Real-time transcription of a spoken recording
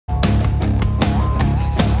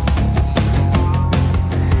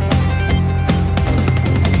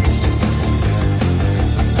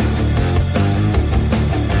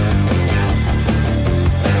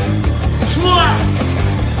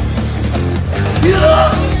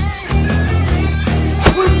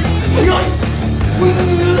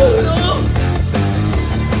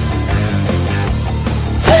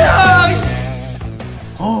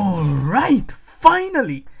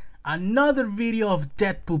another video of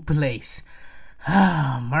Deadpool plays.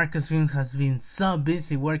 Markez has been so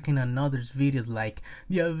busy working on others videos like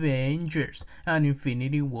the Avengers and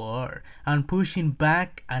Infinity War and pushing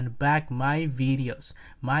back and back my videos,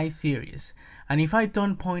 my series. And if I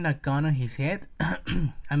don't point a gun on his head,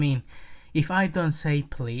 I mean, if I don't say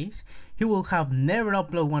please, he will have never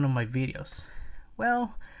upload one of my videos.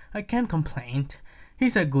 Well, I can't complain.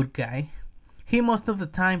 He's a good guy. He most of the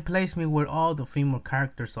time plays me where all the female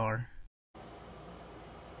characters are.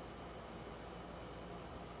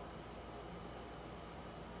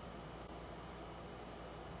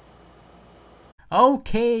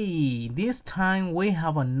 Okay, this time we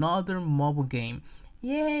have another mobile game.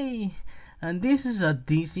 Yay! And this is a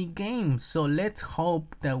DC game, so let's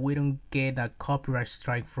hope that we don't get a copyright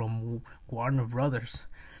strike from Warner Brothers.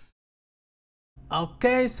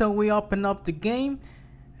 Okay, so we open up the game,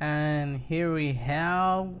 and here we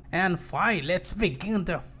have and fight. Let's begin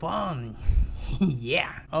the fun.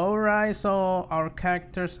 Yeah. Alright, so our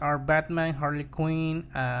characters are Batman, Harley Quinn,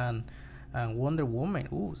 and Wonder Woman.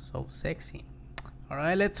 Ooh, so sexy.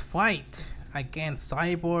 Alright, let's fight against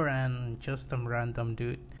Cyborg and just a random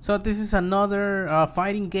dude. So this is another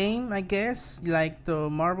fighting game, I guess, like the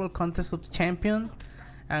Marvel Contest of Champion,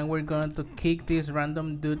 and we're going to kick this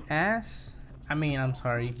random dude ass. I mean, I'm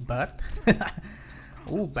sorry, butt.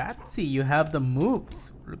 Oh, Batsy, you have the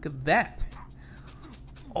moves. Look at that.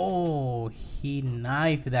 Oh, he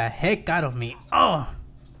knifed the heck out of me. Oh,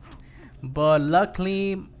 but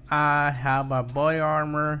luckily I have a body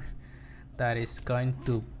armor that is going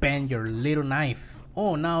to bend your little knife.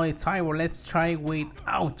 Oh, now it's Cyborg. Let's try with,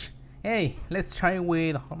 ouch. Hey, let's try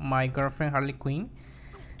with my girlfriend Harley Quinn.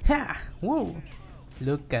 Ha, whoa,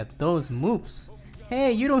 look at those moves.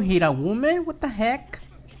 Hey, you don't hit a woman, what the heck?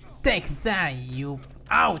 Take that, you,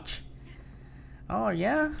 ouch. Oh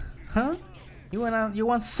yeah, huh? You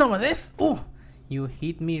want some of this? Oh, you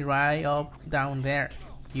hit me right up down there.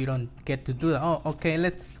 You don't get to do that. Oh, okay,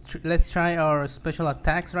 let's try our special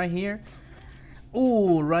attacks right here.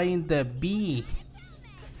 Ooh, right in the B.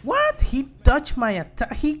 What? He touched my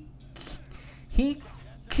attack. He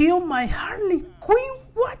killed my Harley Quinn.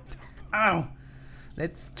 What? Ow.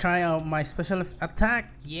 Let's try out my special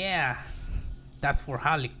attack. Yeah, that's for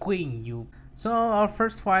Harley Quinn. You. So our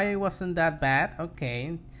first fight wasn't that bad.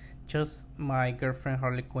 Okay, just my girlfriend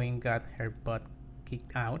Harley Quinn got her butt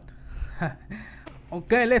kicked out.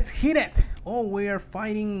 Okay, let's hit it. Oh, we are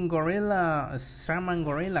fighting Gorilla, Shaman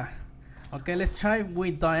Gorilla. Okay, let's try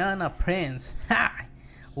with Diana Prince. Ha!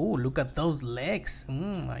 Oh, look at those legs.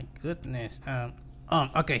 My goodness.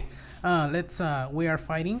 Okay. We are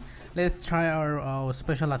fighting. Let's try our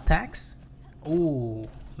special attacks. Oh,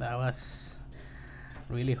 that was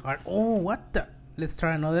really hard. Oh, what the? Let's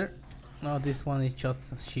try another. No, this one is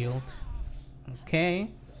just a shield. Okay.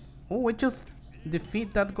 Oh, we just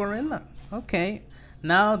defeat that gorilla. Okay.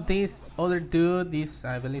 Now this other dude, this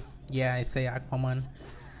I believe, yeah, it's a Aquaman.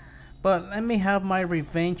 But let me have my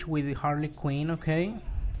revenge with Harley Quinn, okay?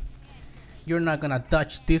 You're not gonna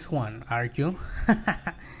dodge this one, are you?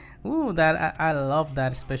 Ooh, that I love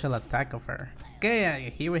that special attack of her.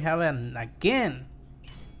 Okay, here we have it again.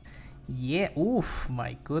 Yeah, oof,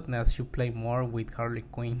 my goodness, you play more with Harley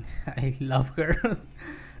Quinn. I love her.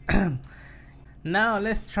 Now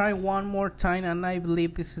let's try one more time, and I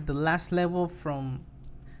believe this is the last level from,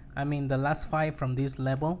 the last fight from this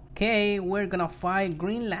level. Okay, we're gonna fight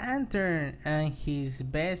Green Lantern and his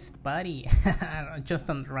best buddy. Just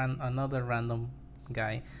another random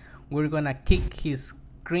guy. We're gonna kick his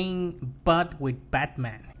green butt with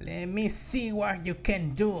Batman. Let me see what you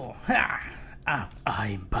can do.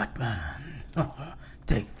 I'm Batman.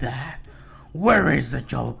 Take that. Where is the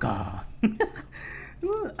Joker?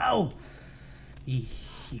 Oh,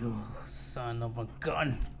 you son of a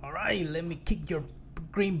gun. Alright, let me kick your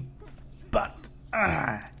green butt.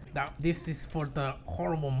 Now this is for the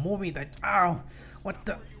horrible movie that, what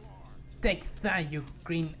the, take that, you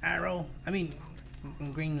green arrow.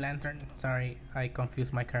 Green Lantern. Sorry, I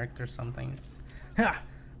confuse my characters sometimes.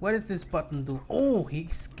 What does this button do? Oh, he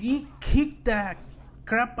kicked the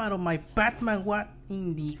crap out of my Batman. What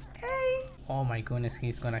in the A? Oh my goodness,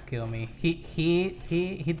 he's gonna kill me. He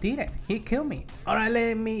did it. He killed me. Alright,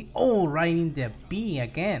 let me, right in the B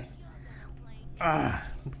again.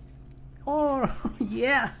 Oh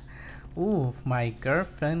yeah. Ooh, my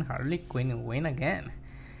girlfriend Harley Quinn win again.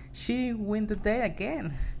 She win the day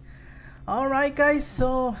again. Alright guys,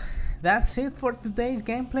 so that's it for today's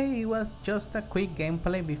gameplay. It was just a quick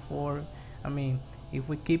gameplay before, if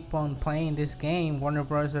we keep on playing this game, Warner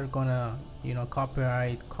Bros. Are gonna,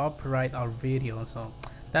 copyright our video. So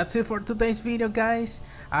That's it for today's video, guys.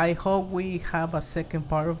 I hope we have a second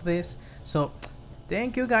part of this. So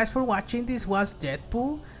thank you guys for watching. This was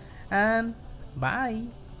Deadpool, and bye,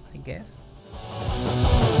 I guess.